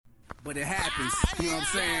but it happens. You know what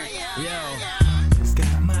I'm saying? Yo, just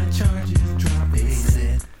got my charges dropped. They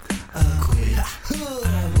said acquit.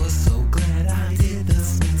 I was so glad I did the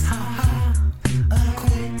splits. Ha ha.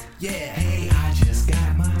 Acquit. Yeah. Hey, I just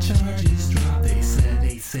got my charges dropped. They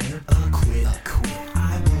said acquit.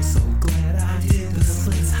 I was so glad I did the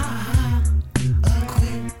splits. Ha ha.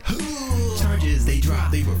 Acquit. Charges they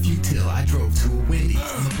dropped, they were futile. I drove to a Wendy's.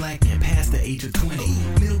 I'm a black man past the age of 20.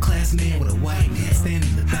 Middle class man with a white man standing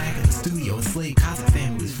in the back of the studio. Enslaved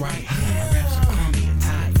Kazakhstan with his right hand. Raps are crummy and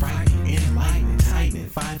tight, frightening, enlightening, tightening.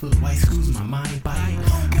 5 foot white screws in my mind biting.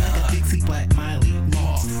 Like a Dixie Black Miley,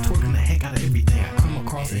 lost. Twerking the heck out of everything I come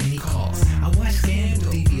across at any cost. I watch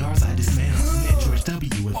scandal DVRs I dismantle. Met George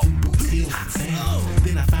W. with food boots, heels, and sandals.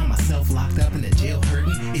 Then I found myself locked up in a jail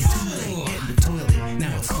hurting. It's too late, get in the toilet.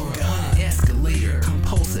 Now it's cold on an escalator.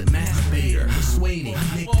 Compulsive masturbator. Persuading,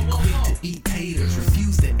 addicted, quick to eat taters.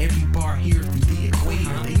 Refused at every bar here through the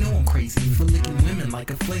equator. They know I'm crazy for licking women like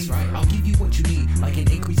a flavor. I'll give you what you need, like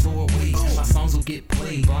an increase or a wage. My songs will get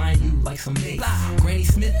played, blind you like some mates. Granny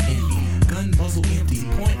Smith envy, gun muzzle empty,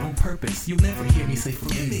 point on purpose. You'll never hear me say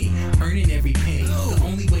forgive me. Earning every penny, the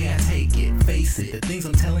only way I take it. Face it, the things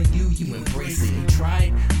I'm telling you, you embrace it. You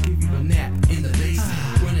try, give you a nap in the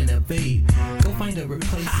basement, run and evade. Go find a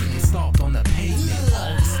replacement, get stalked on the pavement.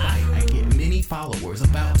 All despite, I get many followers,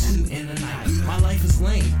 about 2 in a night. My life is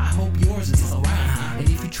lame, I hope yours is alright. And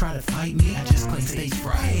if you try to fight me, I just claim stage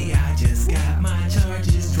fright. Hey, I just got my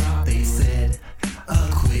charges dropped. They said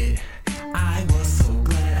acquit. I was so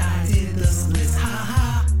glad I did the splits. Ha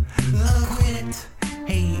ha. Acquit.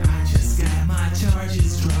 Hey, I just got my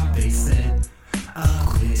charges dropped. They said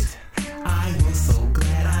acquit. I was so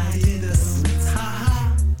glad I did the splits. Ha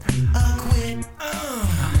ha. Acquit.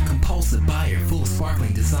 I'm a compulsive buyer, full of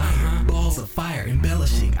sparkling desire. Balls of fire,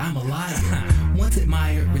 embellishing. I'm a liar. Once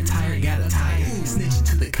admired, retired, got a tire. Snitching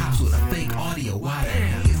to the cops with a fake audio wire.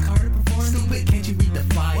 Is Carter performing? Stupid, can't you read the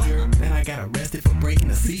flyer? Then I got arrested for breaking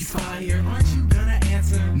a ceasefire. Aren't you gonna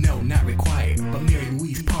answer? No, not required. But Mary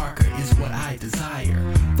Louise Parker is what I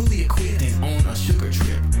desire. Fully equipped and on a sugar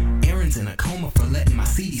trip. Aaron's in a coma for letting my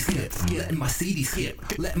CD skip. Letting my CD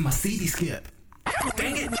skip.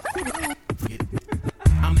 Dang it!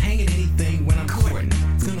 I'm hanging anything when I'm courting.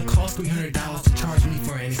 It's gonna cost $300 to charge me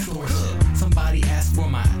for an extortion. Somebody asked for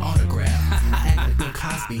my autograph. I act like Bill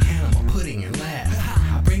Cosby, Hannibal, pudding and laugh.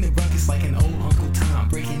 I bring the ruckus like an old Uncle Tom.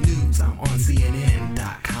 Breaking news, I'm on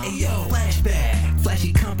CNN.com. Hey yo, flashback,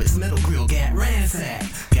 flashy compass, metal grill, got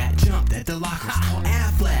ransacked. Got jumped at the lockers, called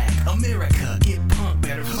Affleck. America, get punked,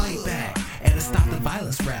 better fight back. At a Stop the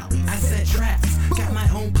Violence rally, I set traps. Got my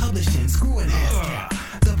own publishing, screw an ass cap.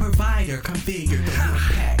 The provider configured the work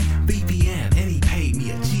pack. VPN, and he paid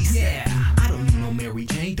me a G-Stack. I don't need no Mary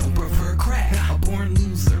Jane, don't prefer crack. A born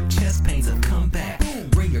loser, chest pains have come back.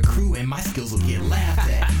 Bring your crew and my skills will get laughed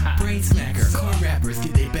at. Brain smacker, corn rappers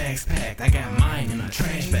get their bags packed. I got mine in a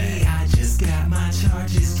trash bag. I just got my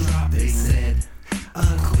charges dropped. They said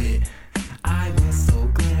acquit. I was so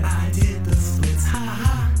glad I did the splits. Ha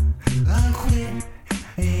ha. Acquit.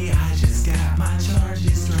 Hey, I just got my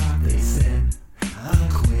charges dropped. They said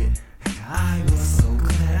acquit. I was so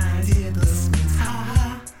glad I did the splits. Ha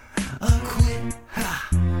ha. Acquit. Ha.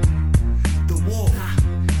 The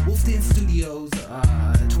Wolf. Wolf Den Studios,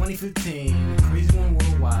 2015.